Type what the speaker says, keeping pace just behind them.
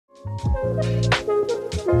Do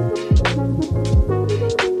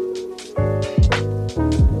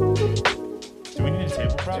we need a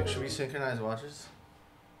table prop? Should we synchronize watches?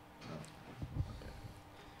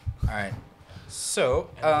 All right.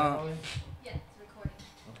 So, Yeah, it's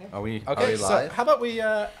recording. Are we okay. live? So how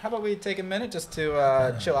about we take a minute just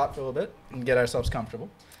to chill out for a little bit and get ourselves comfortable.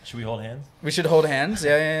 Should we hold hands? We should hold hands.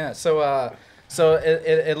 Yeah. So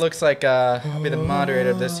it looks like I'll be the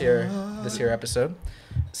moderator of this here episode.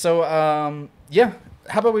 So yeah.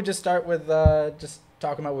 How about we just start with just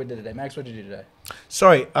talking about what we did today. Max, what did you do today?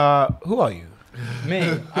 Sorry, who are you? Me.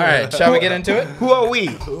 All right. Shall we get into it? Who are we?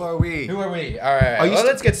 Who are we? Who are we? All right. Are you Well,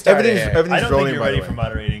 let's get started. Everything's here. I everything's don't rolling think you're by ready the for way.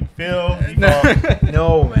 moderating. Phil, you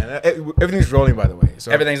No, man. Everything's rolling by the way.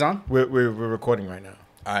 So Everything's on. we're recording right now.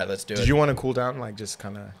 All right. Let's do it. Did you want to cool down? Like just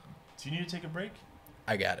kind of. do you need to take a break?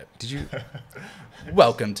 I got it. Did you?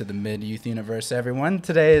 Welcome to the MidYouth universe, everyone.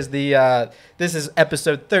 Today is this is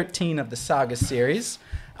episode 13 of the Saga series.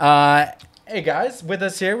 Hey guys, with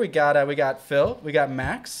us here we got Phil, we got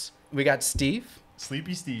Max, we got Steve.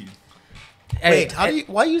 Sleepy Steve. Hey, Wait,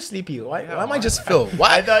 why are you sleepy? Why am I just Phil?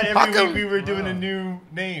 Why? I thought How every come- week we were doing a new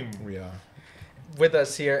name. We are. with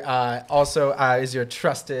us here also is your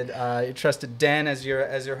trusted Dan as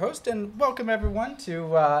your host, and welcome everyone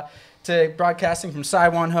to broadcasting from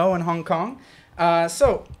Saiwan Ho in Hong Kong.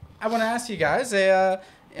 So I want to ask you guys,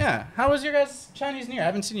 how was your guys' Chinese New Year? I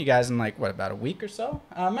haven't seen you guys in about a week or so.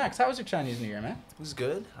 Max, how was your Chinese New Year, man? It was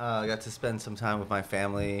good. I got to spend some time with my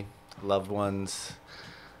family, loved ones.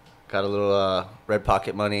 Got a little red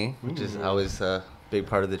pocket money, which is always a big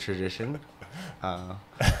part of the tradition.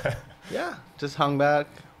 Yeah, just hung back,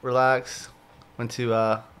 relaxed. Went to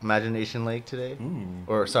Imagination Lake today.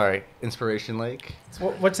 Or, sorry, Inspiration Lake.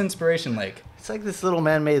 What's Inspiration Lake? It's like this little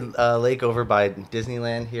man-made lake over by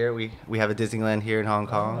Disneyland here. We have a Disneyland here in Hong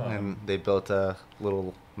Kong, and they built a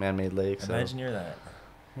little man-made lake. So. Imagine you're that.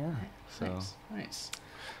 Yeah. So. Nice.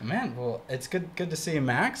 Man, well, it's good to see you,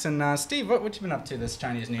 Max. And Steve, what you been up to this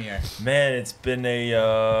Chinese New Year? Man, it's been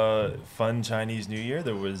a fun Chinese New Year.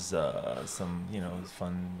 There was some,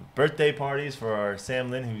 fun birthday parties for our Sam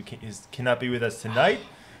Lin, who cannot be with us tonight.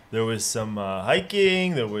 There was some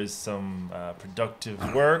hiking. There was some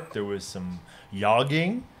productive work. There was some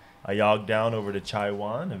yogging. I yogged down over to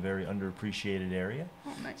Chaiwan, a very underappreciated area.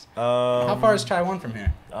 Oh, nice. How far is Taiwan from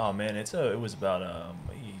here? Oh man, it was about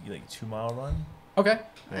like 2 mile run. Okay.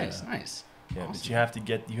 Yeah. Nice. Yeah, Awesome. but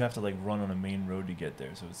you have to like run on a main road to get there,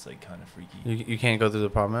 so it's like kind of freaky. You can't go through the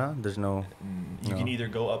promenade? There's no... You No. can either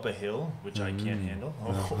go up a hill, which I can't handle,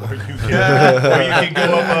 or you can go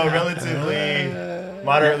up a relatively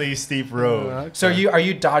moderately steep road. So are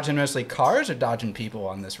you dodging mostly cars or dodging people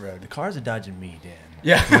on this road? The cars are dodging me, Dan.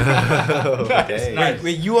 Yeah. Okay. Nice.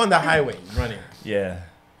 Wait, you on the highway running? Yeah,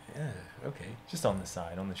 Okay, just on the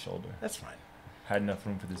side, on the shoulder. that's fine. Had enough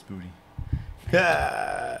room for this booty.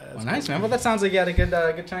 Well, nice, man. Well, that sounds like you had a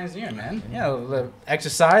good Chinese New Year, man. Yeah, a little bit of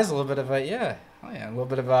exercise, a little bit of a little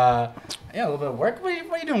bit of work. What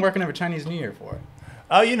are you doing working over Chinese New Year for?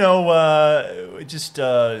 Oh, just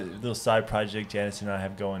a little side project Janice and I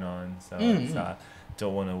have going on. So it's not,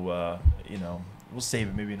 don't want to, we'll save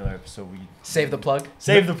it. Maybe another episode. We Save the plug.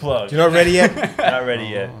 save the plug. You're not ready yet? Not ready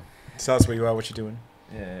yet. Tell us where you are, what you're doing.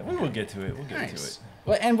 Yeah, we'll get to it. We'll get to Nice. it.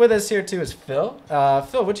 Well, and with us here too is Phil.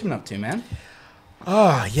 Phil, what you been up to, man?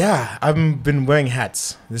 Yeah, I've been wearing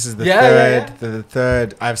hats. This is the Yeah, third. The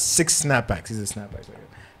third. I have 6 snapbacks. These are snapbacks. Right here.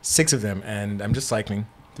 6 of them, and I'm just cycling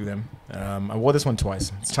through them. I wore this one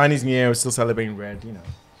twice. It's Chinese New Year. We're still celebrating red, So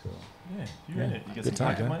Yeah, you're in Yeah, it. You got good some time,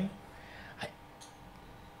 pocket yeah. money?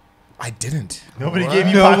 I didn't. Nobody What? gave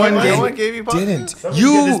you No pocket one money? No one gave you pocket? Didn't. Somebody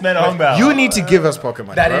get this man a hung bao. You need to give us pocket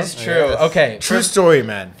money. That bro. is true. Yes. Okay. True story,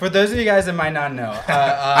 man. For those of you guys that might not know,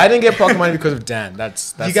 I didn't get pocket money because of Dan.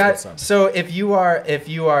 That's you got what's up. so if you're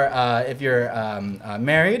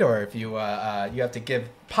married or if you have to give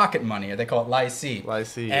pocket money, or they call it lai si. Lai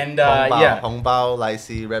Si. And, Hongbao, yeah. Hongbao, Lai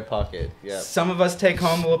Si, red pocket. Yeah. Some of us take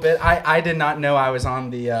home a little bit. I did not know I was on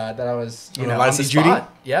the that I was On the on Lai the Si duty?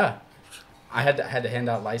 spot. Yeah, I had to hand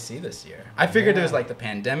out Lai Si this year. I figured it was like the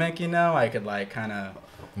pandemic, I could kind of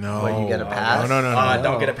No. What, you get a pass? No.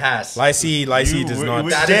 don't get a pass. Lycee does not.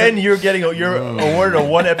 That Dan, is you're awarded a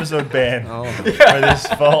 1 episode ban Oh. for this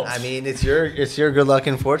fault. I mean, it's your good luck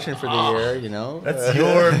and fortune for the year, That's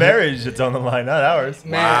your marriage that's on the line, not ours.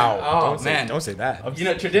 Man, Wow. oh don't man. Don't say that.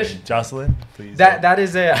 Tradition. Jocelyn, please. That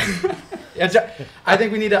is a. I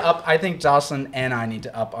think we need to up. I think Jocelyn and I need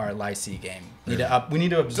to up our Lycee game. We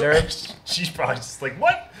need to observe. She's probably just like,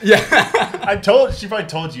 what? Yeah. She probably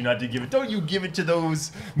told you not to give it. Don't you give it to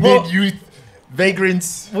those Well, mid-youth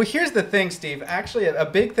vagrants. Well, here's the thing, Steve. Actually, a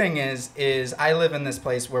big thing is I live in this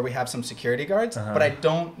place where we have some security guards, but I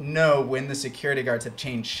don't know when the security guards have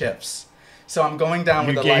changed shifts. So I'm going down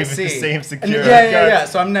with the gave it lycée. the same And security yeah. guard.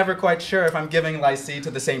 So I'm never quite sure if I'm giving lycée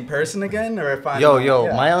to the same person again or if I'm. Yo,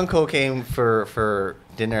 my uncle came for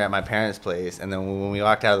dinner at my parents' place, and then when we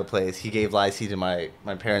walked out of the place, he gave lycée to my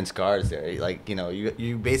parents' guards there. Like, you know,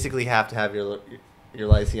 you basically have to have your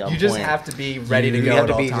lycée on You just point. have to be ready to You go have at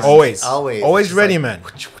to all be times. just- Always It's ready, like, man.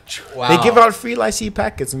 Wow. They give out free lycée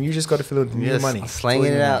packets, and you just got to fill it with new Just money.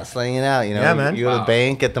 slanging it out. You know, Yeah, man. You go to Wow. the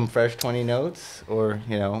bank, get them fresh 20 notes, or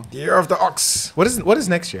you know. Year of the ox. What is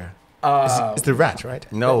next year? It's the rat, right?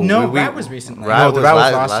 No, Rat was recently. No, the rat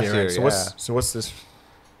was last year. year. Right? So what's this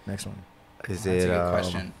next one? Is That's it? a good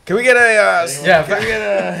question. Can we get a? Yeah, Can we get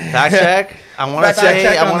a? Fact check. I want to Fact say.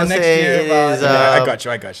 check I on want to the next say year it of, is.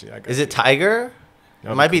 I got you. Is it tiger?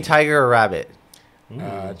 Okay, It might be tiger or rabbit.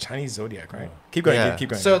 Chinese zodiac, right? Keep going. Yeah. Keep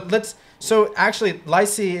going. So actually,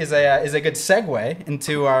 lycée is a good segue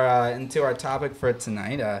into our topic for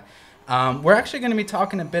tonight. We're actually going to be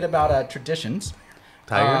talking a bit about traditions.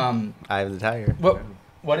 Tiger. I have the tiger.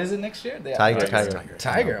 What is it next year? Tiger.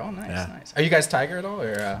 Tiger. Oh, nice, Yeah. nice. Are you guys tiger at all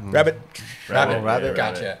or rabbit. rabbit? Rabbit.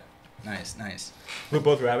 Gotcha. Nice. We're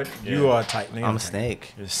both rabbit. Yeah. You are tight. I'm a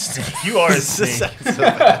snake. You are a snake. So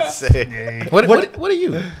bad to say. What are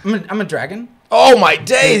you? I'm a dragon. Oh my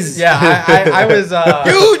days! Yeah, I was.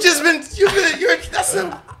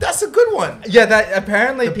 That's a good one. Yeah, that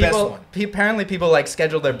apparently The best people like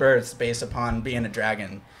schedule their births based upon being a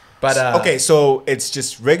dragon. But Okay, so it's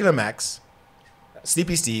just regular Max,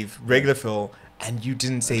 Sleepy Steve, regular Phil, and you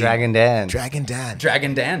didn't say Dragon Dan. Dragon Dan.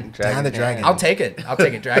 Dragon Dan. Dan the Dragon. I'll take it.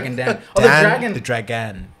 Dragon Dan. Oh, Dan the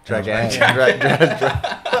dragon. the Dragon.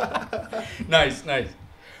 Nice.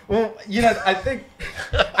 Well, I think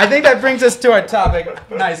that brings us to our topic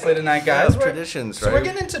nicely tonight, guys. Traditions, So we're right?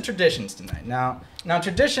 getting into traditions tonight. Now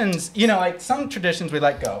traditions, like some traditions we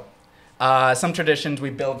let go. Some traditions we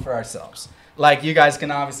build for ourselves. Like you guys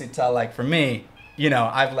can obviously tell, like for me,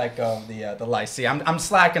 I've let go of the lycée. I'm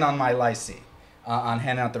slacking on my lycée, on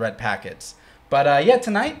handing out the red packets. But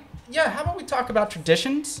tonight, how about we talk about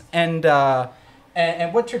traditions and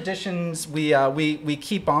what traditions we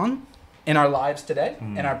keep on in our lives today,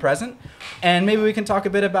 in our present, and maybe we can talk a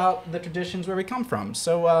bit about the traditions where we come from.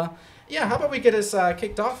 So how about we get us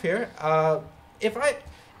kicked off here?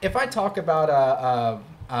 If I talk about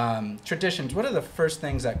traditions, what are the first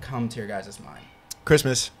things that come to your guys' mind?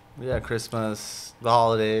 Christmas. Yeah, Christmas, the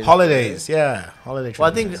holidays. Holidays, yeah. Holiday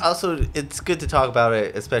Well, I think traditions. also it's good to talk about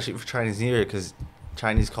it, especially for Chinese New Year, because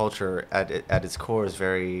Chinese culture at its core is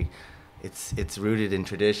very, it's rooted in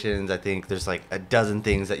traditions. I think there's like a dozen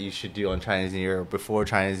things that you should do on Chinese New Year or before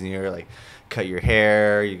Chinese New Year, like cut your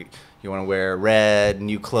hair. You want to wear red,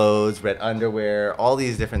 new clothes, red underwear, all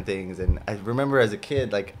these different things. And I remember as a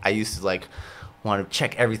kid, like I used to like want to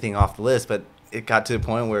check everything off the list, but it got to the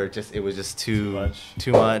point where it was just too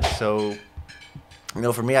much. So,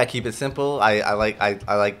 for me, I keep it simple. I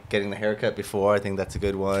like getting the haircut before. I think that's a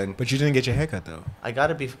good one. But you didn't get your haircut though.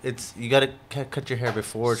 You gotta cut your hair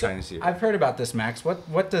before Chinese New Year. I've heard about this, Max.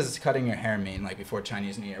 What does cutting your hair mean, like before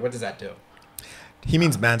Chinese New Year? What does that do? He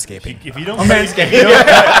means manscaping. If you don't, manscaping.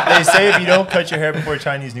 they say if you don't cut your hair before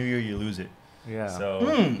Chinese New Year, you lose it. Yeah. So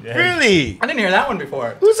yeah. Really? I didn't hear that one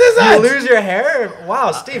before. Who says that? You lose your hair?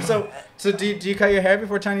 Wow, Steve. So do you cut your hair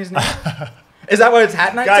before Chinese New Year? Is that why it's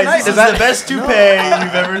hat night Guys, tonight? this is the best toupee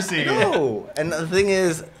you've ever seen. No. And the thing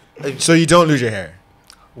is, So you don't lose your hair.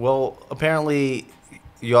 well, apparently,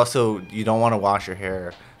 you don't want to wash your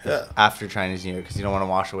hair after Chinese New Year because you don't want to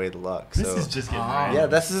wash away the luck. This So is just getting Ah. random. yeah,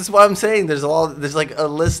 this is what I'm saying. There's like a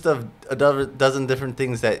list of a dozen different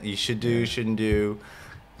things that you should do, shouldn't do.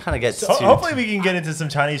 Kind of gets So to hopefully we can get into some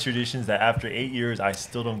Chinese traditions that after 8 years I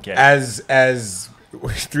still don't get. As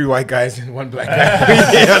three white guys and one black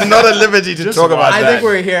guy, we are not at liberty to Just talk about I that. think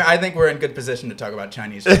we're here. I think we're in good position to talk about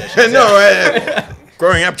Chinese traditions. no, right?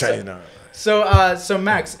 Growing up Chinese, no. So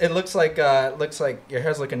Max, it looks like your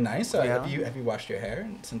hair's looking nice. Yeah. Have you washed your hair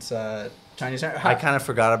since Chinese hair? I kind of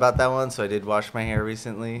forgot about that one, so I did wash my hair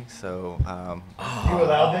recently. So You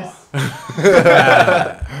allow this?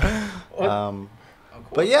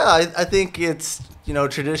 but yeah, I think it's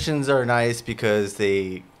traditions are nice because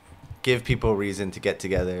they give people a reason to get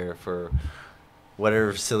together for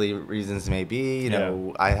whatever silly reasons may be. You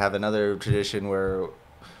know, I have another tradition where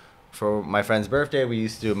for my friend's birthday, we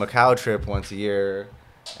used to do a Macau trip once a year,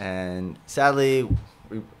 and sadly,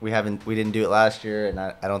 we didn't do it last year, and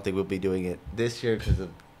I don't think we'll be doing it this year because of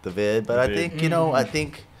the vid. But I think I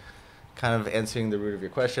think kind of answering the root of your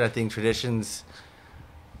question, I think traditions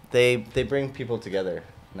they bring people together.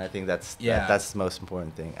 And I think that's Yeah. that's the most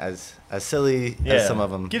important thing. As silly Yeah. as some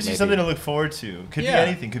of them gives you may something be. to look forward to. Could Yeah. be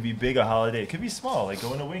anything. Could be big, a holiday. It could be small, like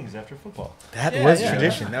going to Wings after football. That Yeah, was yeah.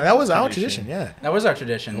 tradition. That was our Tradition. tradition. Yeah. That was our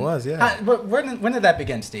tradition. It was, yeah. But when did that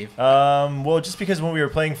begin, Steve? Well, just because when we were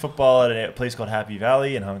playing football at a place called Happy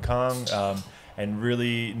Valley in Hong Kong, and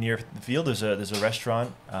really near the field, there's a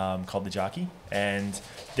restaurant called the Jockey, and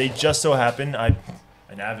they just so happen I'm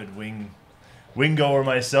an avid wing goer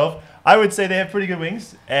myself. I would say they have pretty good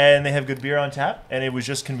wings, and they have good beer on tap, and it was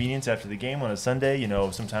just convenience after the game on a Sunday,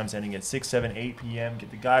 sometimes ending at 6, 7, 8 p.m. Get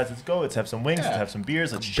the guys, let's go, let's have some wings, Yeah. let's have some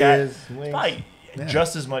beers, let's Beers, chat. wings. Probably Yeah.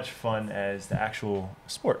 just as much fun as the actual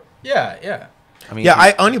sport. Yeah. I mean, Yeah,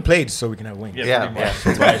 I only played so we can have wings. Yeah, pretty much.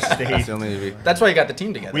 That's why I stayed. That's the only re- That's why you got the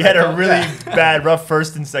team together. We had a right? really Yeah. bad, rough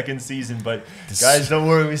first and second season, but guys, don't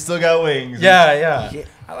worry, we still got wings. Yeah.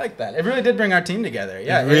 I like that. It really did bring our team together.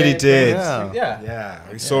 Yeah, It really did. Yeah. Yeah,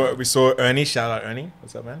 we saw Ernie. Shout out Ernie.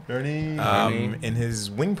 What's up, man? Ernie. In his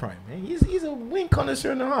wing prime. Man, he's a wing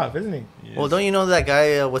connoisseur and a half, isn't he? Well, don't you know that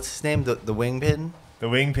guy? What's his name? The wing pin. The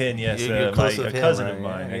wing pin, yes. You're a close with him, cousin right? of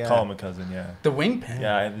mine. Yeah. I call him a cousin, yeah. The wing pin.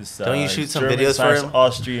 Yeah, I have this. Don't you shoot some German videos for slash him?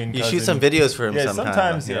 Austrian You cousin. shoot some videos for him Yeah, sometime.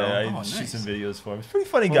 sometimes, you know? yeah. I Oh, shoot nice. some videos for him. He's a pretty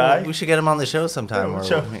funny Well, guy. we should get him on the show sometime. Yeah, or-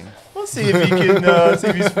 sure. We'll see if he can, see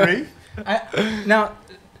if he's free. Now,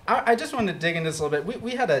 I just wanted to dig into this a little bit.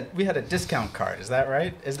 We had a discount card. Is that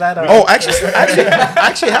right? Is that a Oh, I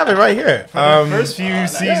actually have it right here. The first few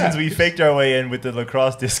seasons, we faked our way in with the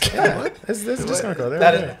lacrosse discount. This just gonna go there.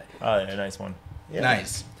 That is Oh, yeah, nice one. Yeah.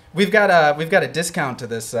 nice. We've got a discount to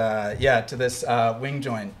this wing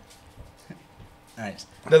joint. Nice.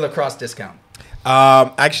 The lacrosse discount.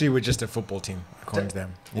 Actually, we're just a football team, according to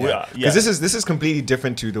them. Yeah. Because this is completely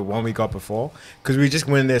different to the one we got before. Because we just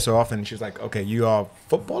went in there so often. And she was like, "Okay, you are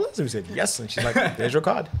footballers?" And we said, "Yes." And she's like, "There's your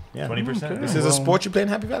card. Yeah, 20%. This is a sport you play in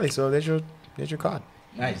Happy Valley, so there's your card."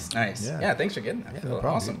 Nice. Yeah. Yeah. Thanks for getting that. Yeah, no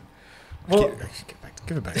problem, Awesome. Well, Well,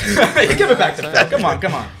 give it back. give it back to Phil.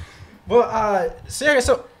 Come on. Well,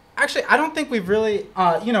 so actually, I don't think we've really,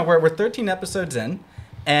 we're 13 episodes in,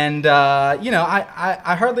 and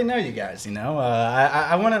I hardly know you guys.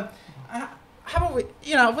 I want to. How about we?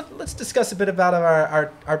 Let's discuss a bit about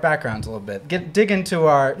our backgrounds a little bit. Dig into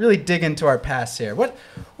our past here. What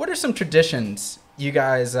are some traditions you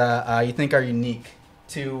guys you think are unique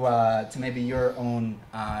to maybe your own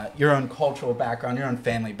cultural background, your own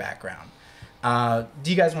family background? Do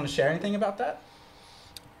you guys want to share anything about that?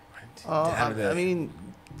 I mean,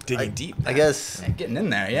 Digging deep. I guess. Getting in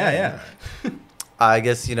there, yeah. I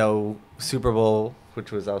guess Super Bowl,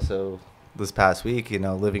 which was also this past week.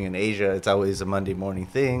 Living in Asia, it's always a Monday morning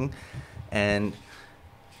thing, and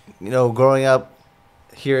growing up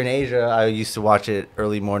here in Asia, I used to watch it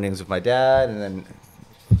early mornings with my dad, and then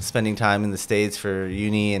spending time in the States for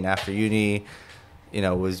uni and after uni,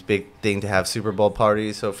 was a big thing to have Super Bowl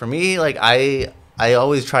parties. So for me, like I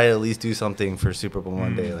always try to at least do something for Super Bowl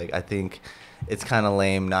one day. Like I think it's kind of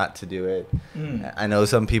lame not to do it. I know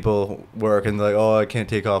some people work and they're like, oh, I can't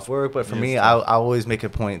take off work. But for me, I always make a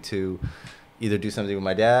point to either do something with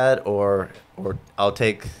my dad or I'll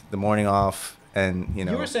take the morning off and, You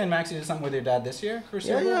were saying, Max, you did something with your dad this year? For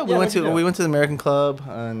Super Yeah, Bowl? we went what'd you do? to the American Club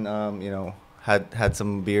and, had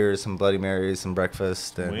some beers, some Bloody Marys, some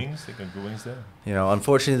breakfast. And, Wings? They got good wings there.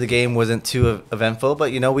 Unfortunately, the game wasn't too eventful.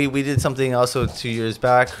 But, we did something also 2 years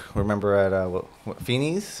back. Remember at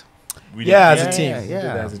Feeney's? We Yeah, did, as a team. Yeah, We did yeah.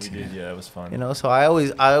 that as a We team. did, yeah, it was fun. So I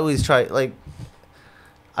always try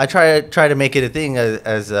I try to make it a thing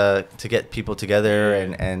as to get people together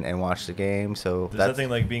and watch the game. So There's nothing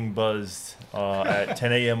like being buzzed at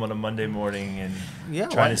 10 a.m. on a Monday morning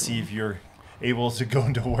and trying to see if you're able to go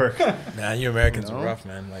into work. Man, you Americans are rough,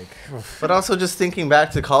 man. Like, But also just thinking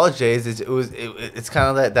back to college days, it's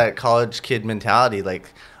kind of that college kid mentality. Like,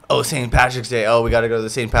 oh, St. Patrick's Day. Oh, we got to go to the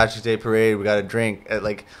St. Patrick's Day parade. We got to drink at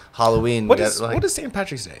like Halloween. what is St.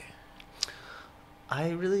 Patrick's Day?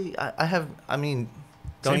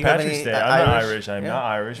 Don't St. you have Patrick's any Day. I'm not Irish. Yeah. I'm not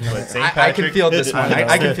Irish, but St. I Patrick. can feel this one.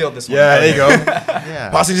 I can feel this one. Yeah, there you go. Yeah.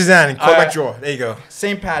 Passing Suzanne, quarterback draw. There you go.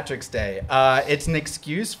 St. Patrick's Day. It's an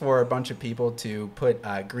excuse for a bunch of people to put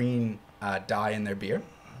green dye in their beer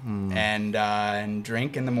and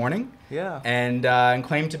drink in the morning. Yeah. And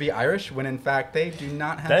claim to be Irish when in fact they do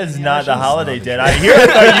not have. That is any not the Irish holiday, Dan. I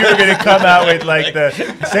thought you were going to come out with like the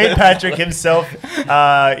St. Patrick himself.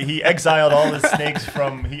 He exiled all the snakes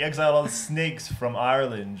from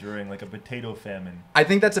Ireland during like a potato famine. I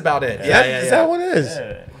think that's about it. Is that what it is?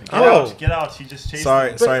 Yeah. Oh. Get out. He just chased Sorry,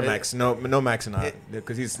 them. sorry, Max. No, Max and I,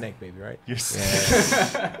 because he's a snake baby, right? You're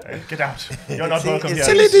Get out. You're not welcome here.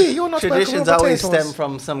 Silly D, you're not Traditions welcome, always potatoes. stem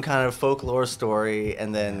from some kind of folklore story,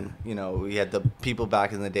 and then we had the people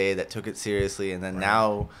back in the day that took it seriously, and then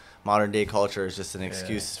now modern day culture is just an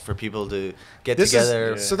excuse for people to get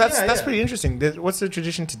together. So that's pretty interesting. What's the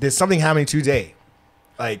tradition? There's something happening today.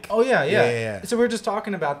 Like, oh yeah. So we were just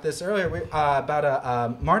talking about this earlier. About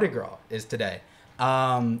a Mardi Gras is today.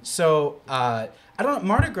 I don't know.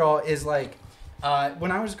 Mardi Gras is like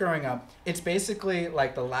when I was growing up. It's basically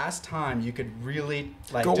like the last time you could really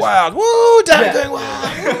like go wild. Woo! Going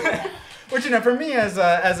wild. Which for me as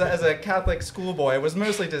a Catholic schoolboy, it was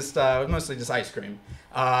mostly just ice cream.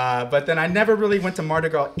 But then I never really went to Mardi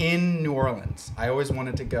Gras in New Orleans. I always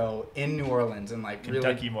wanted to go in New Orleans and like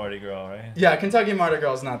Kentucky Mardi Gras, right? Yeah, Kentucky Mardi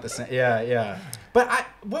Gras is not the same. Yeah. But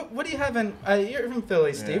what do you have in? You're from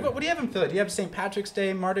Philly, Steve. What do you have in Philly? Do you have St. Patrick's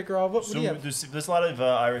Day, Mardi Gras? What do you have? There's a lot of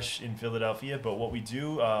Irish in Philadelphia, but what we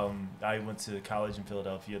do, I went to college in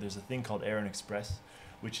Philadelphia. There's a thing called Aaron Express,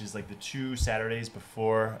 which is like the 2 Saturdays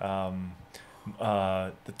before.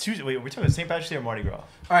 We're talking about St. Patrick's Day or Mardi Gras?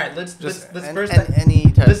 All right, let's dissect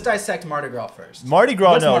Mardi Gras first. Mardi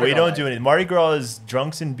Gras, we don't do it. Mardi Gras is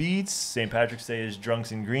drunks and beats. St. Patrick's Day is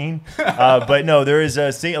drunks and green. But no, there is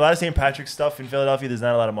a lot of St. Patrick's stuff in Philadelphia. There's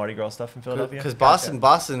not a lot of Mardi Gras stuff in Philadelphia. Because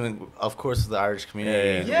Boston, of course, is the Irish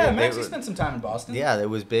community. Yeah, Maxie spent some time in Boston. Yeah, it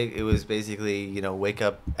was big. It was basically, wake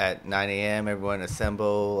up at 9 a.m., everyone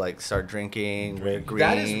assemble, like start drinking, wear green.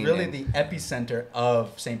 That is really the epicenter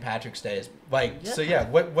of St. Patrick's Day.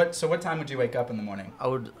 What time would you wake up in the morning? I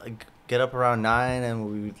would get up around 9, and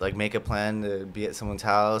we would make a plan to be at someone's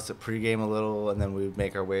house to pregame a little, and then we would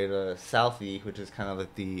make our way to Southie, which is kind of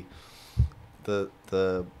like the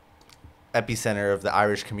epicenter of the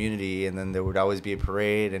Irish community, and then there would always be a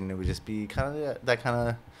parade, and it would just be kind of that kind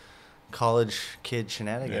of college kid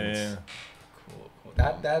shenanigans. Yeah.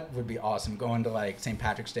 That would be awesome, going to St.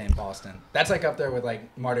 Patrick's Day in Boston. That's up there with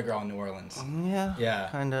Mardi Gras in New Orleans. Yeah.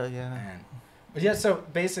 Kind of, yeah. Man. But yeah, so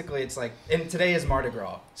basically it's and today is Mardi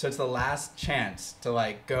Gras. So it's the last chance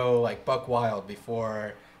to go buck wild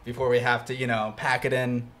before we have to, pack it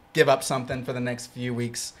in, give up something for the next few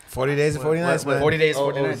weeks. 40 days and 40 nights, man. 40 days,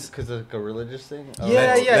 40 nights. Because it's a religious thing?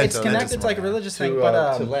 Yeah, it's connected to a religious thing.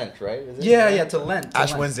 But to Lent, right? Is it to Lent.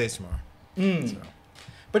 Ash Wednesday tomorrow. So.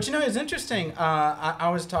 But it's interesting. I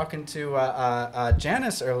was talking to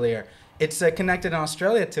Janice earlier. It's connected in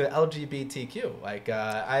Australia to LGBTQ.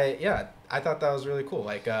 I thought that was really cool.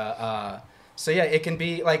 It can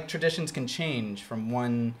be traditions can change from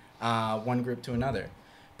one group to another.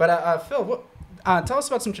 But Phil, tell us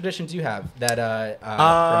about some traditions you have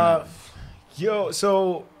that.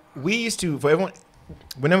 So we used to, for everyone,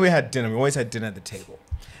 whenever we had dinner, we always had dinner at the table.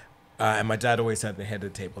 And my dad always sat at the head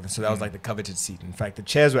of the table. And so that was the coveted seat. In fact, the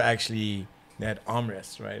chairs were they had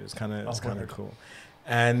armrests, right? It was kind of cool.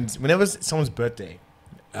 And whenever someone's birthday,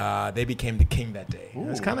 they became the king that day. It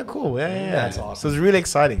was kind of cool. Yeah. That's awesome. So it's really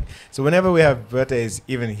exciting. So whenever we have birthdays,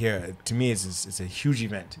 even here, to me, it's a huge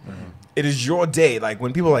event. Mm-hmm. It is your day.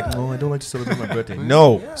 When people are no, I don't like to celebrate my birthday.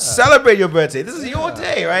 No, celebrate your birthday. This is your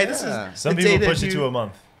day, right? This is some people push it to a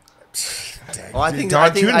month. Well, I think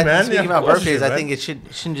speaking about birthdays, I think it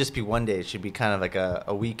shouldn't just be one day. It should be kind of like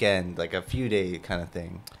a weekend, like a few day kind of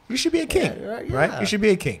thing. You should be a king, right? You should be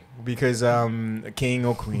a king because a king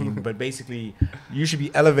or queen, but basically you should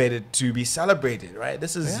be elevated to be celebrated, right?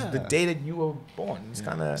 This is the day that you were born. It's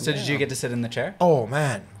kind of. So did you get to sit in the chair? Oh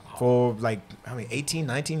man, for 18,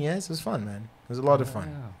 19 years, it was fun, man. It was a lot of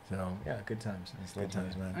fun. So good times. Good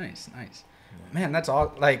times, man. Nice. Yeah. Man, that's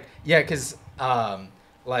all. Because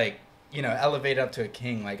elevate up to a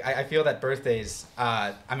king. I feel that birthdays.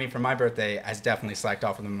 For my birthday, I definitely slacked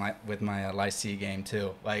off with my Lycée game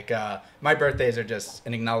too. My birthdays are just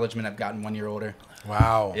an acknowledgement I've gotten 1 year older.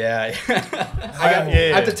 Wow. Yeah.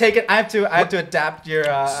 I have to take it. I have to adapt your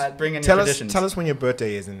bring in your traditions. Tell us when your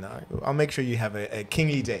birthday is, and I'll make sure you have a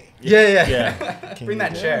kingly day. Yeah. Bring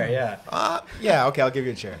that chair. Yeah. Okay, I'll give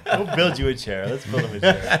you a chair. We'll build you a chair. Let's build him a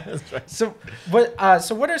chair. That's right. So what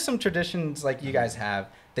are some traditions you guys have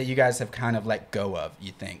that you guys have kind of let go of,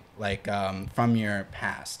 you think, from your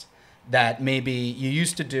past that maybe you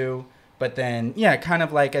used to do, but then, kind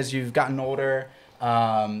of as you've gotten older,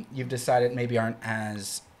 you've decided maybe aren't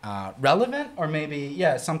as relevant, or maybe,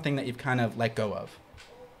 something that you've kind of let go of?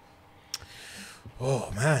 Oh,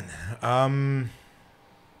 man.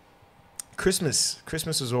 Christmas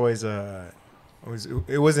was always it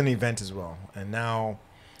was an event as well. And now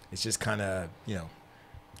it's just kind of,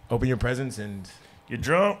 open your presents and... You're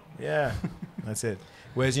drunk? Yeah, that's it.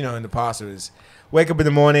 Whereas, in the past, it was wake up in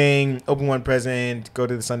the morning, open one present, go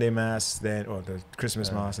to the Sunday Mass, or the Christmas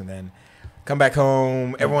Mass, and then come back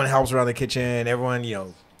home. Everyone helps around the kitchen. Everyone,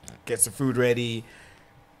 gets the food ready.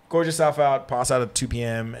 Gorge yourself out, pass out at 2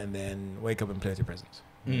 p.m., and then wake up and play with your presents.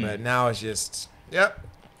 But now it's just, yep,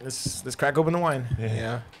 let's crack open the wine.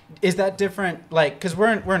 Yeah. Is that different? Like, cause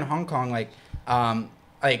we're in Hong Kong. Like,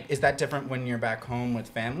 is that different when you're back home with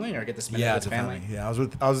family or get to spend it with it's a family? Yeah,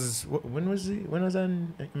 when was I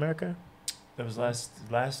in America? That was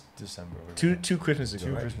last December. Two Christmases ago.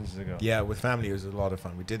 Two right? Christmases ago. Yeah, with family it was a lot of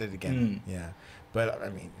fun. We did it again. Yeah, but I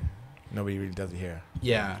mean, nobody really does it here.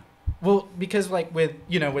 Yeah. Well, because like with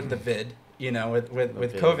the vid, with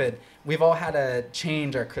vid. COVID, we've all had to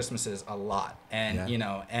change our Christmases a lot, and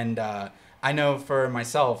I know for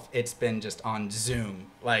myself, it's been just on Zoom,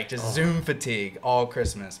 like just Zoom fatigue all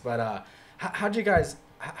Christmas. But did you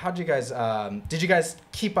guys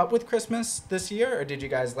keep up with Christmas this year, or did you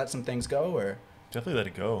guys let some things go, or? Definitely let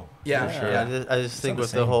it go. Yeah, for sure. yeah. I just think not the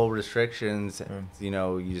with the same. whole restrictions,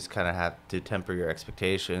 you just kind of have to temper your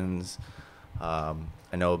expectations.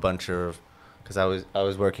 I know a bunch of, because I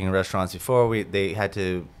was working in restaurants before. They had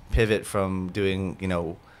to pivot from doing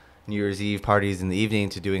New Year's Eve parties in the evening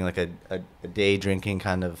to doing like a day drinking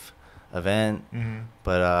kind of event.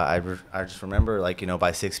 But I just remember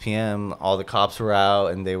by 6 p.m. all the cops were out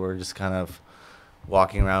and they were just kind of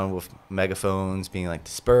walking around with megaphones being like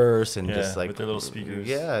dispersed and just like with their little speakers.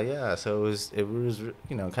 Yeah. So it was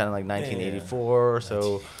kind of like 1984 or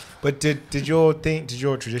so. But did your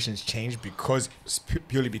traditions change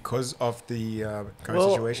purely because of the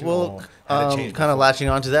current situation? Well, or had it changed kind of before? latching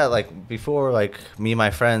on to that, like before, like me and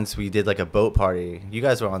my friends, we did like a boat party. You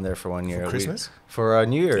guys were on there for 1 year. For Christmas? For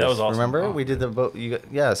New Year's. That was awesome. Remember? Oh. We did the boat.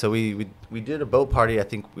 So we did a boat party. I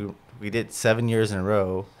think we did 7 years in a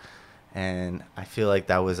row, and I feel like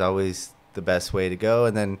that was always the best way to go.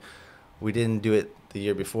 And then we didn't do it the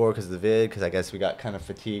year before because of the vid, because I guess we got kind of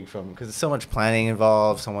fatigued because there's so much planning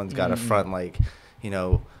involved. Someone's got to front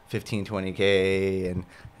 15, 20K,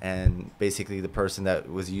 and basically the person that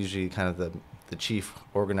was usually kind of the chief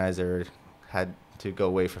organizer had to go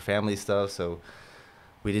away for family stuff. So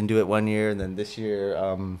we didn't do it 1 year, and then this year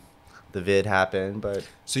the vid happened. But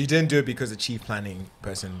So you didn't do it because the chief planning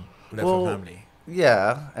person left Well, for family?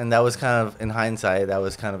 yeah, and that was kind of, in hindsight, that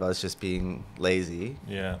was kind of us just being lazy.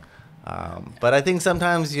 Yeah. But I think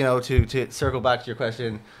sometimes, to circle back to your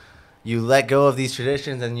question, you let go of these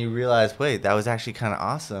traditions and you realize, wait, that was actually kind of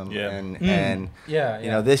awesome. Yeah. And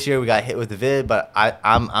Yeah. this year we got hit with the vid, but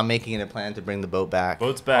I'm making it a plan to bring the boat back.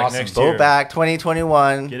 Boat's back Awesome. next year. Boat back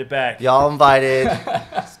 2021. Get it back. Y'all invited.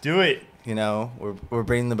 Let's do it. We're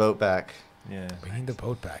bringing the boat back. Yeah. Bringing the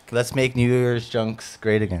boat back. Let's make New Year's junks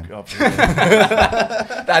great again.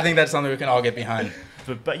 I think that's something we can all get behind.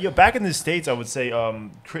 But back in the States, I would say,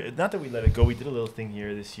 not that we let it go. We did a little thing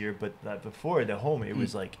here this year, but before at home, it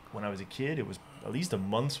was like when I was a kid, it was at least a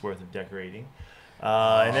month's worth of decorating.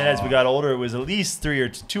 And then as we got older, it was at least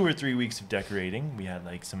 2 or 3 weeks of decorating. We had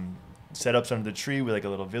like some setups under the tree with like a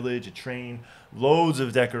little village, a train, loads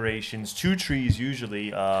of decorations, 2 trees usually.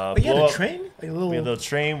 But you had a train? Like a little... We had a little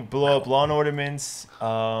train, blow up lawn ornaments,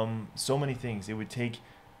 so many things. It would take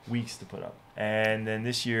weeks to put up. And then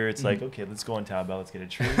this year it's like, okay, let's go on Taobao, let's get a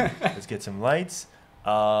tree, let's get some lights,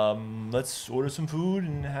 let's order some food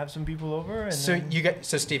and have some people over. And So then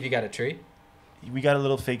Steve, you got a tree? we got a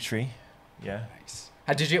little fake tree. Yeah. Nice.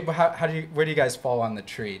 Where do you guys fall on the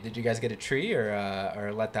tree? Did you guys get a tree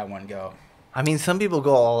or let that one go? I mean, some people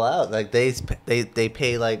go all out. Like they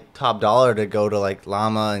pay like top dollar to go to like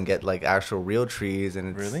Llama and get like actual real trees, and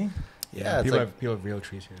it's, Really? Yeah, it's people like- have real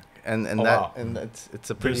trees here. and Oh, wow. it's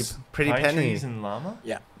a pretty There's pretty pine penny. trees in llama?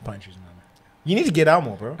 Yeah, pine trees and llama. You need to get out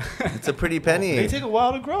more, bro. It's a pretty penny. They take a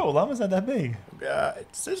while to grow. Llama's not that big.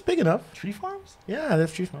 It's big enough. Tree farms? Yeah,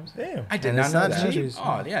 there's tree farms. Damn. I did And not it's know not that. cheap.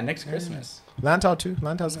 Oh yeah, next Christmas. Lantau too.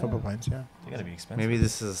 Lantau's a couple of pines. Yeah. They gotta be expensive. Maybe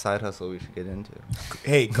this is a side hustle we should get into.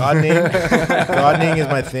 Hey, gardening. Gardening is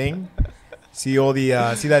my thing. See all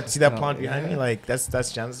the see that plant behind me? Like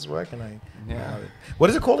that's Jan's work, and I. Yeah.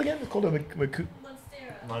 What is it called again? It's called a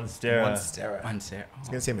Monstera. monstera. I was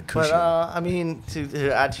gonna say But macuccia. I mean,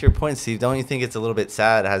 to add to your point, Steve, don't you think it's a little bit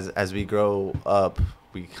sad as we grow up,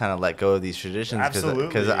 we kind of let go of these traditions? Absolutely.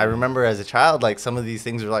 Because I remember as a child, like some of these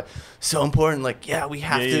things were like so important. Like, yeah, we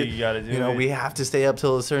have to. You gotta do it. We have to stay up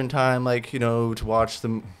till a certain time, like to watch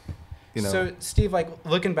them. So Steve, like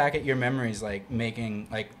looking back at your memories, like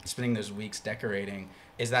spending those weeks decorating,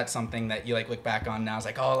 is that something that you like look back on now? It's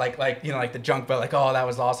like, oh, like the junk, but like, oh, that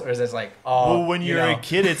was awesome. Or is it like, oh, Well, when you're a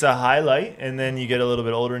kid, it's a highlight, and then you get a little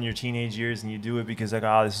bit older in your teenage years, and you do it because like,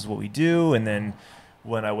 this is what we do. And then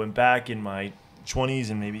when I went back in my 20s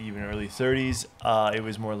and maybe even early 30s, it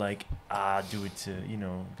was more like, do it to,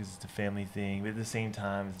 because it's a family thing. But at the same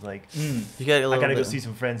time, it's like, You got I gotta go see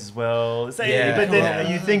some friends as well. But Yeah.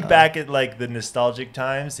 then you think back at like the nostalgic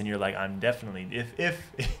times, and you're like, I'm definitely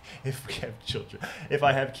if we have children, if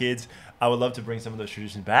I have kids, I would love to bring some of those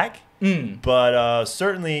traditions back. But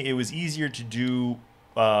certainly, it was easier to do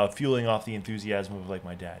fueling off the enthusiasm of like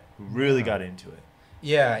my dad, who really got into it.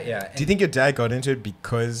 Yeah. Do you think your dad got into it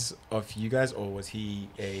because of you guys, or was he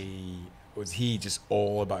just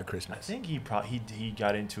all about I Christmas? think he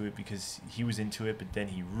got into it because he was into it, but then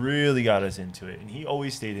he really got us into it, and he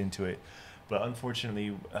always stayed into it. But unfortunately,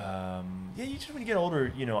 you just when you get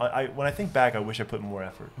older, I when I think back, I wish I put more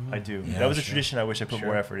effort. I do. Yeah, That was a sure. tradition I wish I put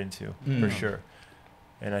more effort into, for sure.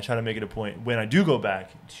 And I try to make it a point when I do go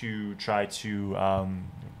back to try to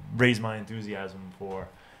raise my enthusiasm for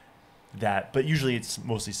that. But usually it's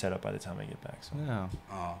mostly set up by the time I get back. So. Yeah.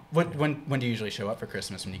 Oh. When do you usually show up for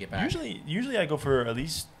Christmas when you get back? Usually I go for at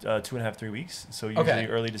least 2.5, 3 weeks. So usually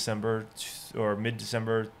early December or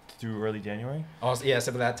mid-December through early January. Also, yeah,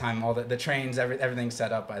 so by that time, all the trains, everything's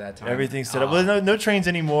set up by that time. Everything's set up. Well, no trains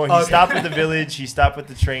anymore. He stopped with the village. He stopped with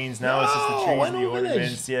the trains. Now it's just the trees why and the no village?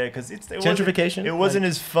 ornaments. Yeah, because Gentrification? It wasn't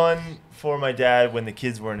as fun for my dad when the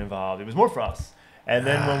kids weren't involved. It was more for us. And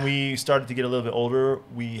then when we started to get a little bit older,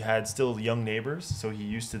 we had still young neighbors. So he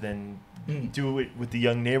used to then do it with the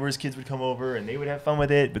young neighbors. Kids would come over and they would have fun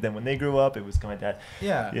with it. But then when they grew up, it was kind of like that.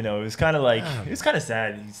 Yeah. It was kind of like, it was kind of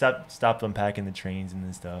sad. He stopped unpacking the trains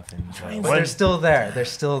and stuff. And But they're still there. They're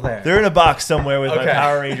still there. they're in a box somewhere with my Okay.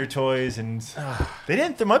 Power Ranger toys, and they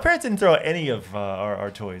didn't. My parents didn't throw out any of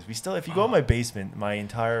our toys. We still, if you go in my basement, my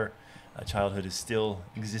entire childhood is still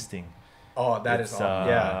existing. Oh, that is awesome.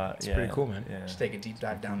 Yeah. It's pretty cool, man. Yeah. Just take a deep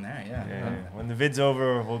dive down there. Yeah. When the vid's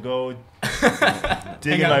over, we'll go dig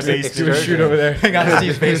Hang in on, my do a basement. Do a shoot over there. Hang on,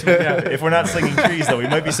 Steve's basement. Yeah. If we're not slinging trees, though, we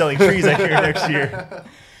might be selling trees out here next year.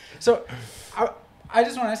 So, I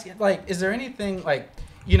just want to ask you, like, is there anything like,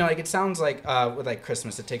 like it sounds like with like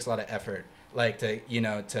Christmas, it takes a lot of effort, like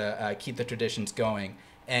to keep the traditions going,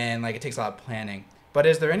 and like it takes a lot of planning. But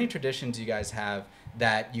is there any traditions you guys have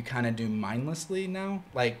that you kind of do mindlessly now,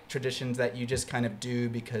 like traditions that you just kind of do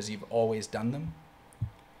because you've always done them?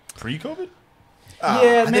 Pre-COVID?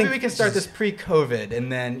 Yeah, I maybe think we can start this pre-COVID, and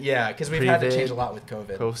then because we've had to Pre-vid, change a lot with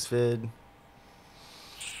COVID. Post-vid.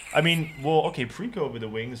 I mean, well, okay, pre-COVID, the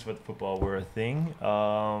wings for football were a thing.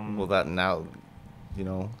 Well, that now,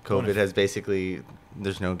 COVID has basically.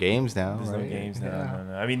 There's no games now. There's right? no games now. Yeah.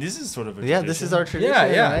 No. I mean, this is sort of a Yeah, this is our tradition.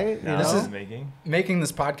 Yeah. Right? No, this is making. Making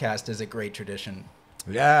this podcast is a great tradition.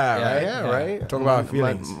 Yeah, Right. Talk about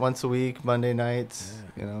feelings. Once a week, Monday nights.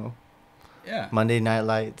 Yeah. Monday night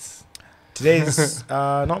lights. Today's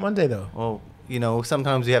not Monday though. Well,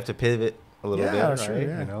 sometimes we have to pivot a little bit. Yeah, sure, Right?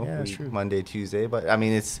 yeah. Yeah, that's true. Monday, Tuesday, but I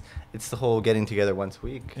mean, it's the whole getting together once a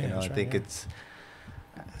week. Yeah, that's I right, think yeah. it's,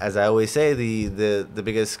 as I always say, the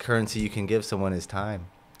biggest currency you can give someone is time,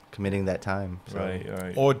 committing that time. So. Right.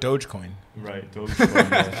 Or Dogecoin. Right. Dogecoin,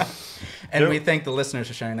 yeah. And we thank the listeners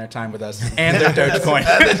for sharing their time with us and their Dogecoin.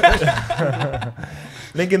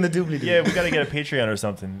 Link in the doobly-doo. Yeah, we got to get a Patreon or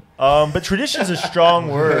something. But tradition is a strong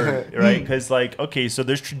word, right? Because, so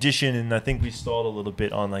there's tradition, and I think we stalled a little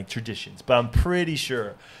bit on, traditions. But I'm pretty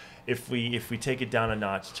sure if we take it down a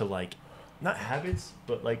notch to, not habits,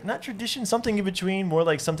 but, not tradition, something in between, more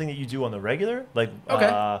like something that you do on the regular.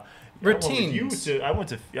 Routines.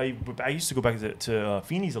 I used to go back to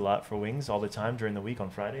Feeney's a lot for wings all the time during the week on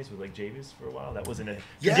Fridays with Javis for a while. That wasn't a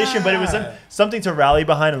tradition, but it was something to rally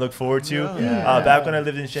behind and look forward to. Back when I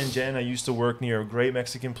lived in Shenzhen, I used to work near a great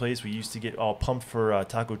Mexican place. We used to get all pumped for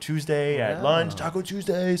Taco Tuesday at lunch, Taco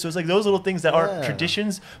Tuesday. So it's those little things that aren't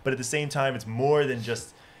traditions, but at the same time, it's more than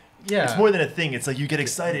just. Yeah. It's more than a thing. It's you get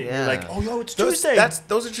excited. Yeah. And you're yo, it's Tuesday.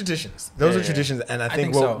 Those are traditions. Those are traditions, and I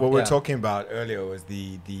think think what so, we were yeah. talking about earlier was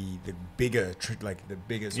the bigger, the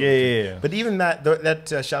biggest. Yeah. But even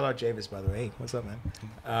that shout out Javis, by the way. Hey, what's up,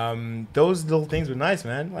 man? Those little things were nice,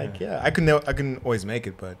 man. I couldn't always make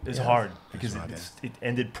it, but It's hard because it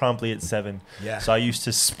ended promptly at 7. Yeah. So I used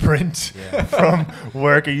to sprint from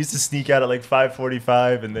work. I used to sneak out at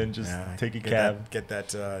 5:45 and then just take a cab. Get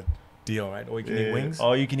that deal, right? Or you can eat wings.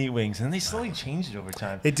 All you can eat wings, and they slowly changed it over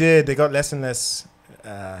time. They did. They got less and less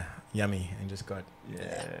yummy, and just got. Yeah,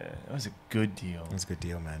 that was a good deal. It was a good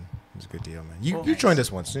deal, man. You joined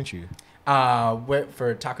us once, didn't you?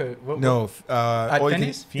 For taco. No, at all you can,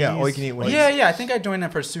 Finney's? yeah, all you can eat wings. Yeah. I think I joined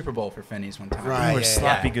them for Super Bowl for Finney's one time. Right, They were yeah,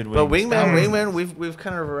 sloppy yeah. good wings. But Wingman, That was we've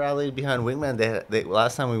kind of rallied behind Wingman. They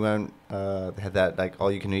last time we went, they had that like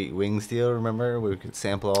all you can eat wings deal. Remember, where we could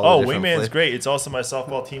sample all. Oh, the different Wingman's flavors. great. It's also my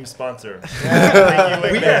softball team sponsor. Thank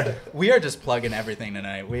you, Wingman. We are just plugging everything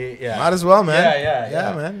tonight. Might as well, man.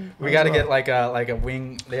 Yeah, man. We Might got to as well. get like a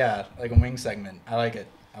wing, like a wing segment. I like it.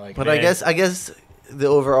 But Man. I guess the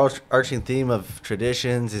overarching theme of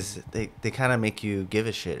traditions is they kind of make you give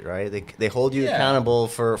a shit, right? They hold you Yeah. accountable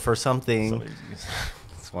for something. Somebody's-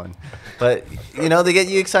 It's one, but they get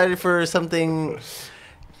you excited for something.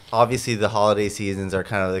 Obviously, the holiday seasons are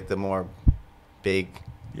kind of like the more big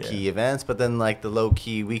key events, but then like the low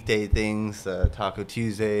key weekday things, Taco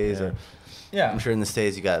Tuesdays, Yeah. or Yeah. I'm sure in the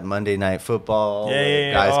States you got Monday Night Football. Yeah, where yeah,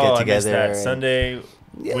 yeah. Guys Oh, get I missed together. that. and- Sunday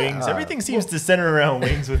Yeah. wings. Everything seems to center around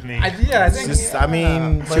wings with me. I It's think. just, I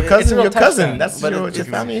mean, it's But your it's cousin. a real Your cousin. touchdown. That's But your, it's- your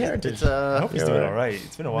family heritage. It's I hope he's doing all right.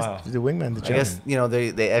 It's been a while. The Wingman, the I guess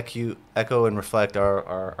chairman. they echo and reflect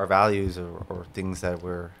our values or things that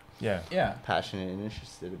we're Yeah. Yeah. passionate and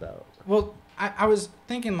interested about. Well, I was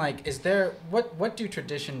thinking like, is there what do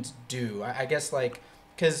traditions do? I guess like,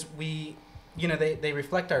 because we, they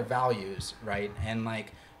reflect our values, right? And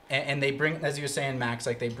like, and they bring, as you were saying, Max,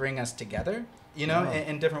 like they bring us together,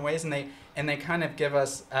 in different ways, and they kind of give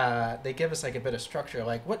us like a bit of structure.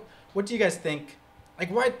 Like, what do you guys think? Like,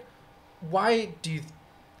 why do you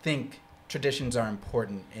think traditions are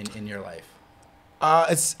important in your life?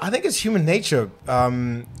 I think it's human nature.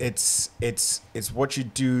 It's what you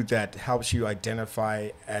do that helps you identify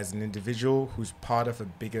as an individual who's part of a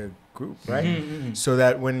bigger group, right? Mm-hmm. So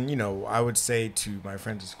that when I would say to my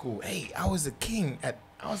friends at school, "Hey, I was a king at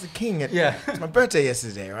Yeah. it's my birthday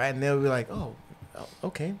yesterday," right? And they'll be like, "Oh,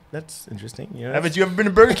 okay, that's interesting." Haven't you ever been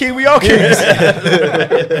to Burger King? We all curious.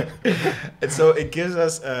 And so it gives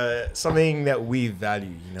us something that we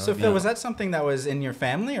value. So Phil, was that something that was in your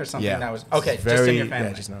family or something Yeah. that was It's okay? Just in your family.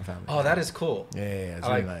 Yeah, just in our family. Oh, that is cool. Yeah, it's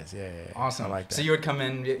I really like- nice. Yeah. Awesome. I like that. So you would come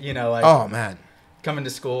in, like Oh man. come into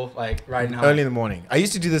school, like riding home. Early in the morning. I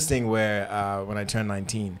used to do this thing where when I turned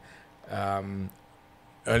 19,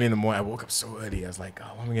 early in the morning, I woke up so early. I was like,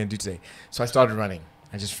 "Oh, what am I gonna do today?" So I started running.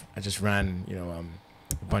 I just ran,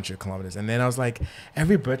 a bunch of kilometers, and then I was like,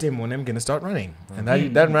 every birthday morning, I'm gonna start running, and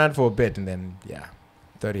that ran for a bit, and then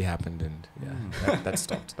 30 happened, and that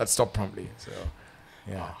stopped. That stopped promptly. So,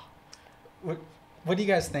 yeah. What do you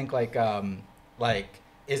guys think? Like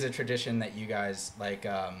is a tradition that you guys like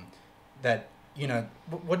that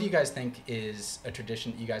what do you guys think is a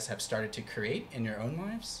tradition that you guys have started to create in your own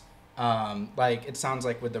lives? Like it sounds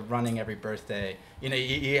like with the running every birthday,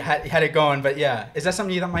 you had it going, but is that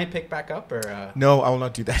something that might pick back up or? No, I will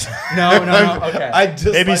not do that. No. Okay. I just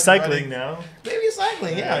Maybe like cycling running. now. Maybe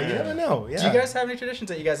cycling. Yeah, you never know. Yeah. Do you guys have any traditions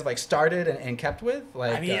that you guys have like started and kept with?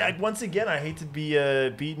 Like, I mean, once again, I hate to be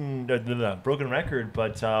beaten, broken record,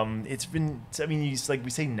 but it's been. I mean, like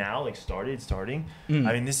we say now, like starting. I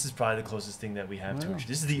mean, this is probably the closest thing that we have to.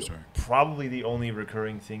 This is probably the only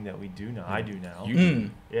recurring thing that we do now. I do now.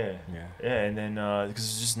 Yeah, and then because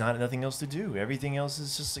there's just nothing else to do. Everything else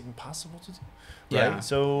is just like, impossible to do. Right? Yeah.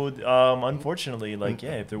 So unfortunately, like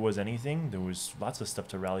if there was anything, there was lots of stuff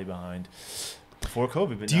to rally behind before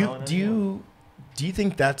COVID. But Do you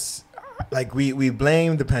think that's like we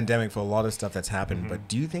blame the pandemic for a lot of stuff that's happened, but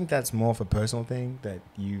do you think that's more of a personal thing that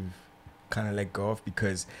you've kind of let go of?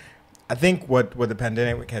 Because I think what the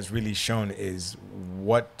pandemic has really shown is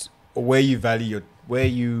where you value where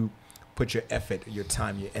you put your effort, your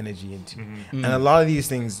time, your energy into. And a lot of these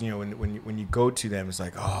things, when you go to them, it's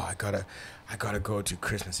like, oh, I gotta go to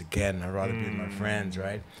Christmas again. I'd rather be with my friends,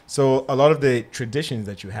 right? So a lot of the traditions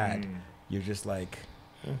that you had, you're just like,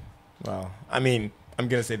 well, I mean, I'm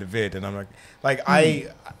gonna say the vid, and I'm like I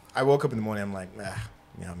woke up in the morning, I'm like,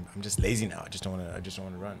 I'm just lazy now. I just don't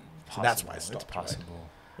wanna run. So that's why I stopped. It's possible.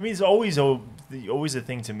 Right? I mean, it's always a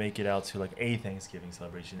thing to make it out to like a Thanksgiving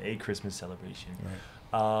celebration, a Christmas celebration.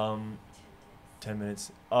 Right. 10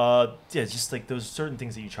 minutes. Just like those certain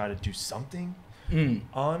things that you try to do something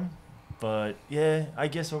on. But I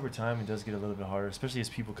guess over time it does get a little bit harder, especially as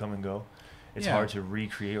people come and go. It's hard to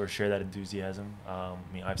recreate or share that enthusiasm. I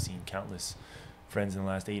mean, I've seen countless friends in the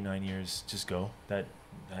last 8-9 years just go that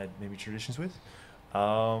I had maybe traditions with.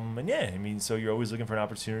 I mean, so you're always looking for an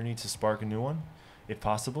opportunity to spark a new one, if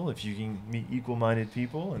possible, if you can meet equal-minded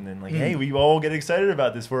people, and then hey, we all get excited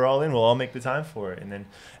about this. We're all in. We'll all make the time for it. And then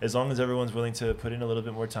as long as everyone's willing to put in a little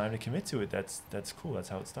bit more time to commit to it, that's cool. That's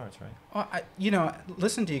how it starts, right? Well,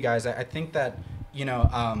 listen to you guys. I think that,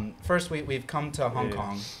 first we've come to Hong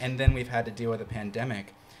Kong, and then we've had to deal with a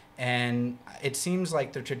pandemic. And it seems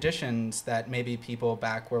like the traditions that maybe people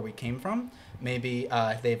back where we came from, maybe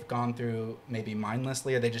they've gone through maybe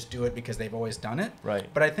mindlessly, or they just do it because they've always done it. Right.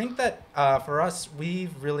 But I think that for us,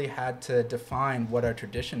 we've really had to define what our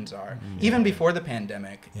traditions are, even before the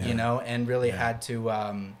pandemic, you know, and really had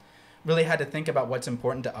to think about what's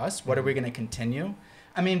important to us. What are we going to continue?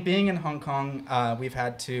 I mean, being in Hong Kong, we've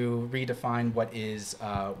had to redefine what is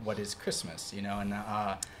Christmas, you know, and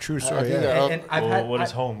True story. Yeah. and I've What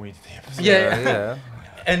is home? We yeah.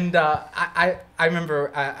 And I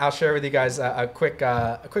remember I'll share with you guys a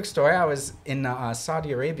quick story. I was in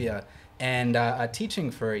Saudi Arabia and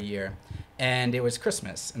teaching for a year, and it was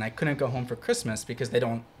Christmas, and I couldn't go home for Christmas because they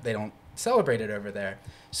don't celebrate it over there.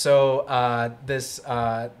 So this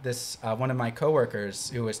one of my coworkers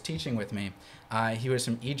who was teaching with me, he was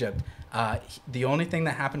from Egypt. The only thing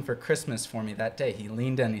that happened for Christmas for me that day, he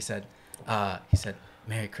leaned in, he said,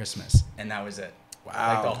 "Merry Christmas," and that was it.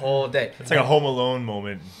 Wow. Like the whole day. It's like a Home Alone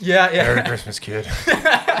moment. Yeah. Merry Christmas, kid.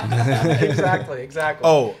 Exactly.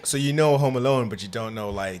 Oh, so you know Home Alone, but you don't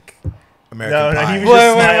know like American No, Pie. he was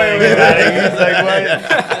just smiling at it. He was like,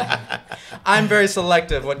 what? I'm very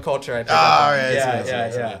selective what culture I pick up All on. right.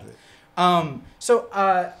 Yeah. So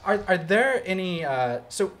are there any?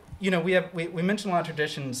 So you know we mentioned a lot of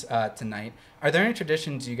traditions tonight. Are there any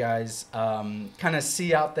traditions you guys kind of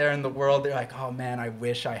see out there in the world? They're like, oh man, I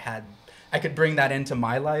wish I could bring that into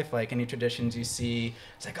my life. Like any traditions you see,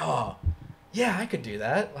 it's like, oh yeah, I could do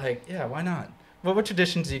that. Like yeah, why not? Well, what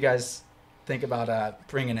traditions do you guys think about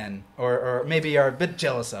bringing in, or maybe are a bit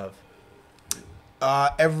jealous of?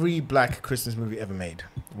 Every black Christmas movie ever made,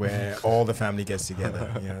 where all the family gets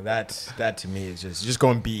together. You know, that to me is just go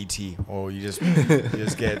on BET, or you just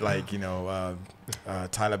get like, you know,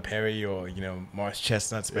 Tyler Perry, or, you know, Morris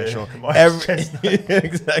Chestnut special.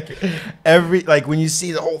 Exactly. Every, like, when you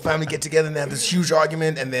see the whole family get together and they have this huge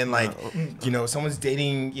argument, and then like, you know, someone's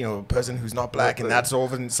dating, you know, a person who's not black, and that's all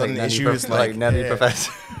of a sudden the issue is like Nutty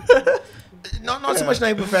Professor. Not so much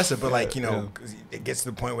Nutty Professor, but like, you know, 'cause it gets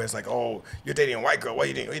to the point where it's like, oh, you're dating a white girl, why are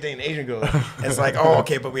you dating an Asian girl? And it's like, oh,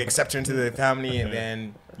 okay, but we accept her into the family, and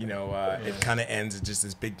then, you know, it kind of ends at just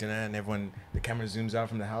this big dinner, and the camera zooms out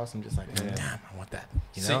from the house. I'm just like, damn, I want that.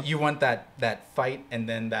 You know? So you want that fight and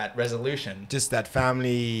then that resolution. Just that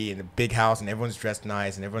family in a big house, and everyone's dressed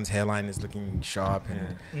nice, and everyone's hairline is looking sharp.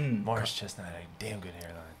 And Morris Chestnut had a damn good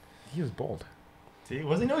hairline. he was bald. See,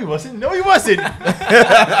 was he? No, he wasn't. No, he wasn't.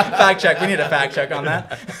 Fact check. We need a fact check on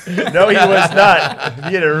that. No, he was not.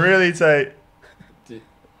 He had a really tight.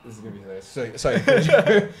 This is gonna be hilarious. Sorry.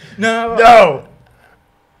 No. No.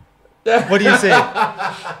 What do you see?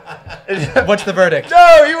 What's the verdict?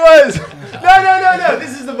 No, he was. No.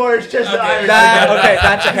 This is the Morris Chestnut. Okay,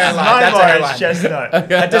 that's a hairline. My That's a Morris hairline. Chestnut.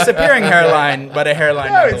 A disappearing hairline, but a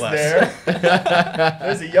hairline No, it's nonetheless. there.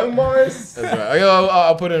 There's a young Morris. That's right.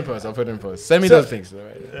 I'll put it in post. Send me So- those things. All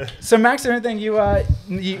right. So Max, is there anything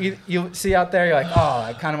you see out there? You're like, oh,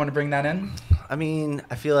 I kind of want to bring that in. I mean,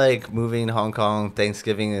 I feel like moving to Hong Kong,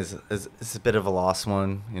 Thanksgiving is a bit of a lost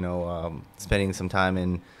one. You know, spending some time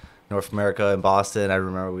in North America in Boston. I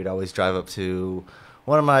remember we'd always drive up to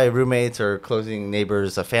one of my roommates or closing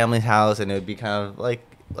neighbors' a family's house, and it would be kind of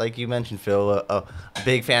like you mentioned, Phil, a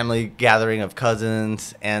big family gathering of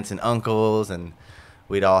cousins, aunts, and uncles, and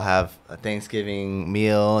we'd all have a Thanksgiving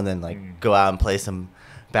meal, and then go out and play some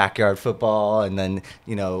backyard football, and then,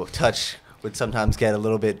 you know, touch would sometimes get a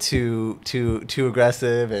little bit too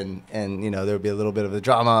aggressive, and you know, there would be a little bit of a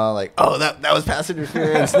drama, like, oh, that was pass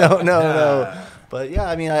interference. No. But yeah,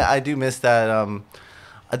 I mean, I do miss that.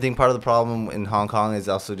 I think part of the problem in Hong Kong is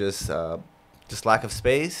also just lack of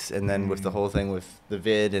space, and then with the whole thing with the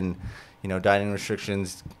vid and, you know, dining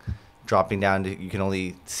restrictions dropping down to you can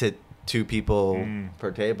only sit 2 people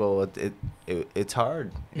per table. It's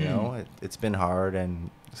hard, you know. It's been hard, and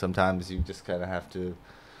sometimes you just kind of have to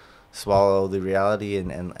swallow the reality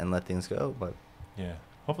and let things go. But Yeah.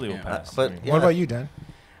 Hopefully we'll pass. but What about you, Dan?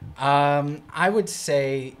 I would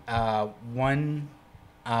say one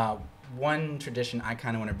tradition I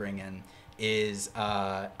kind of want to bring in is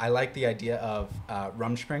I like the idea of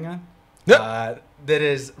Rumspringa. Yep. That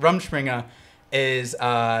is Rumspringa is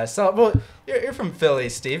well, you're from Philly,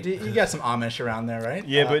 Steve. You got some Amish around there, right?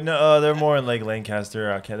 Yeah, but no, they're more in like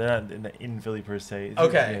Lancaster. Okay, they're not in Philly per se.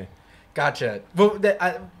 Okay. Gotcha. Well,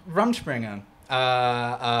 Rumspringa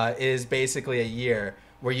is basically a year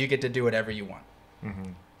where you get to do whatever you want.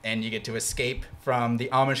 Mm-hmm. And you get to escape from the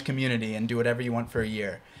Amish community and do whatever you want for a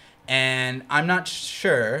year. And I'm not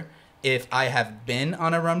sure if I have been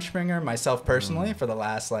on a Rumspringa myself personally for the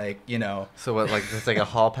last So what, like it's like a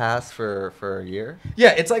hall pass for a year?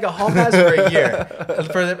 Yeah, it's like a hall pass for a year.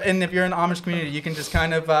 And if you're in the Amish community, you can just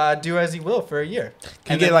kind of do as you will for a year.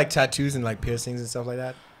 Can you get like tattoos and like piercings and stuff like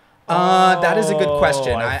that? That is a good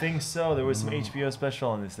question. I think so. There was some HBO special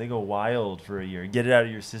on this. They go wild for a year. Get it out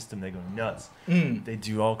of your system. They go nuts. They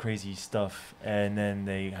do all crazy stuff, and then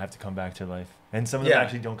they have to come back to life. And some of them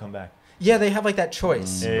actually don't come back. Yeah, they have like that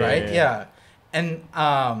choice, right? Yeah. And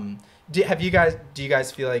do you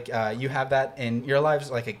guys feel like you have that in your lives?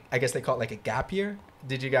 Like I guess they call it like a gap year.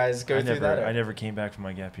 Did you guys go through that? I never came back from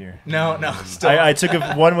my gap year. No. Still. I took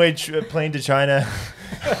a one-way plane to China.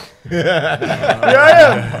 Here I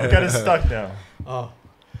am. I'm kind of stuck now. Oh,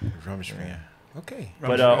 Rumspringa. Okay.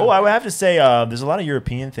 But I would have to say there's a lot of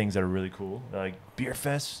European things that are really cool, like beer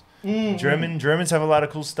fests. Germans have a lot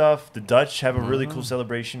of cool stuff. The Dutch have a really cool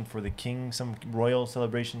celebration for the king, some royal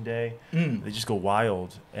celebration day. They just go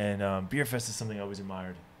wild, and beer fest is something I always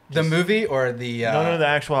admired. The movie or the no, the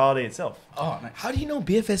actual holiday itself. Oh, nice. How do you know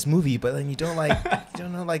BFS movie, but then you don't like Well,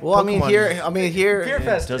 Pokemon? I mean here. Beer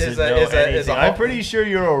fest Doesn't is know a anything. I'm pretty sure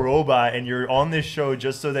you're a robot and you're on this show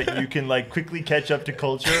just so that you can like quickly catch up to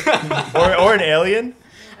culture, or an alien.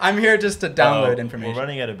 I'm here just to download information. We're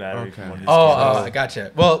running out of battery. From one of these I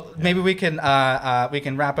gotcha. Well, maybe we can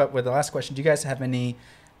wrap up with the last question. Do you guys have any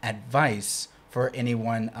advice for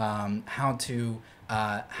anyone how to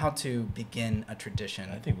begin a tradition?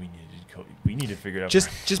 I think we need to figure it out.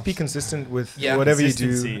 Just be consistent with whatever you do,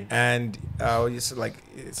 Consistency. and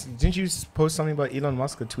didn't you post something about Elon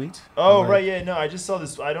Musk, a tweet? Oh right, yeah, no, I just saw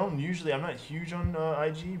this. I'm not huge on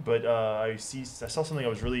IG, but I saw something I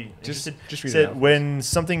was really interested. Just read it said out. when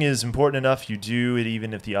something is important enough, you do it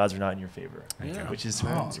even if the odds are not in your favor. Yeah. Which is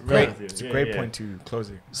great. It's a great point to close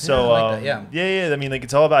it. So I like that, yeah. I mean, like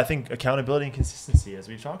it's all about I think accountability and consistency, as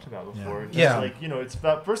we've talked about before. Yeah. Like it's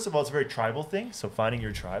about first of all, it's a very tribal thing. So finding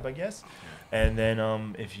your tribe, I guess. And then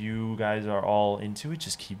if you guys are all into it,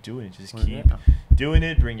 just keep doing it. Just keep doing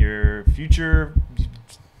it. Bring your future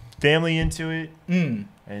family into it,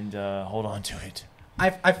 and hold on to it.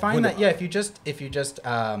 I find that if you just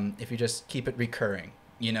keep it recurring,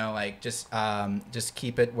 just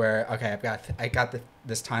keep it where I got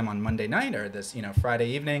this time on Monday night or this Friday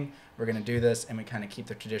evening, we're gonna do this, and we kind of keep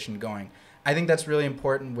the tradition going. I think that's really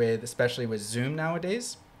important especially with Zoom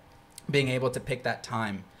nowadays. Being able to pick that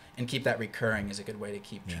time and keep that recurring is a good way to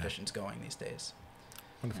keep traditions going these days.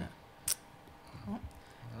 Wonderful. Yeah.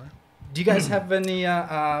 Do you guys have any?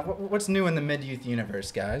 What's new in the MidYouth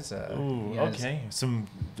universe, guys? Okay.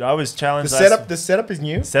 I was The challenged. setup is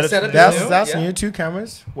new. Setup is That's new, new. 2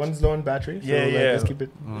 cameras. One's low on battery. So let's keep it.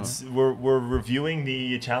 We're reviewing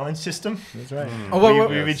the challenge system. That's right.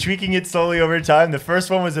 We've been tweaking it slowly over time. The first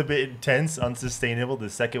one was a bit intense, unsustainable. The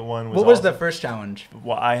second one was. What was the first challenge?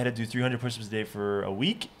 Well, I had to do 300 push-ups a day for a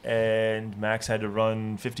week, and Max had to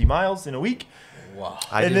run 50 miles in a week. Wow.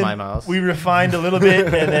 I did my miles. We refined a little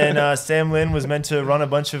bit, and then Sam Lynn was meant to run a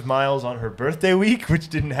bunch of miles on her birthday week, which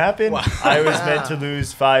didn't happen. Wow. I was meant to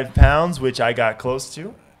lose 5 pounds, which I got close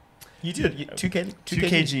to. You did 2 kgs. 2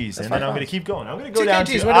 kgs, and then I'm going to keep going. I'm going to go 2 down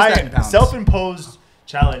kgs, to what is that in pounds? Self-imposed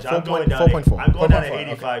challenge. I'm going down. 4.4. I'm going down to 4.4,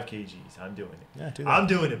 85 kgs. I'm doing it. Yeah, do that. I'm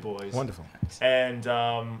doing it, boys. Wonderful. And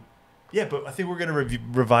but I think we're going to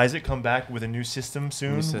revise it, come back with a new system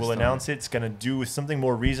soon. We'll announce it. It's going to do something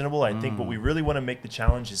more reasonable. I think what we really want to make the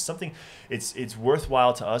challenge is something, it's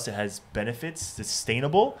worthwhile to us. It has benefits,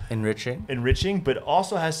 sustainable. Enriching, but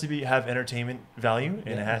also has to have entertainment value,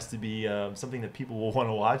 and it has to be something that people will want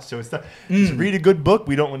to watch. So it's not, just read a good book.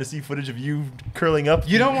 We don't want to see footage of you curling up.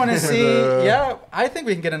 You don't want to see, I think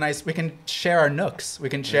we can share our nooks. We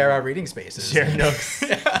can share our reading spaces. Share nooks.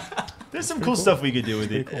 There's some cool stuff we could do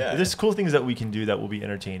with it. Cool. Yeah. There's cool things that we can do that will be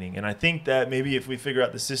entertaining. And I think that maybe if we figure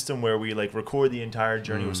out the system where we like record the entire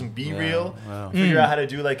journey with some B-reel, figure out how to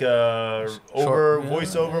do like a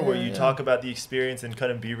voiceover where you talk about the experience and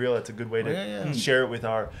cut in B-reel, that's a good way to share it with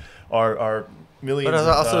our millions but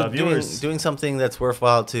also of viewers. doing something that's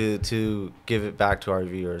worthwhile to give it back to our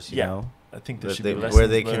viewers, you know? I think there should be where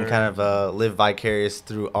they can kind of live vicarious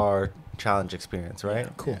through our challenge experience, right?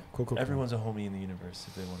 Cool. Everyone's a homie in the universe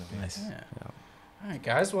if they want to be. Nice. Yeah. All right,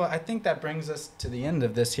 guys. Well, I think that brings us to the end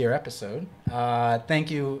of this here episode.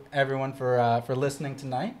 Thank you, everyone, for listening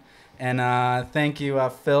tonight. And thank you,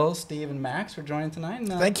 Phil, Steve, and Max for joining tonight. And,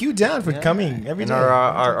 thank you, Dan, for coming every day. And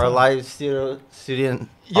our live studio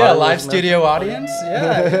live studio audience.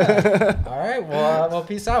 Yeah. All right. Well,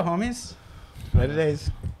 peace out, homies. Later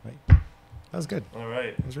days. That was good. All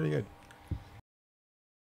right. That was really good.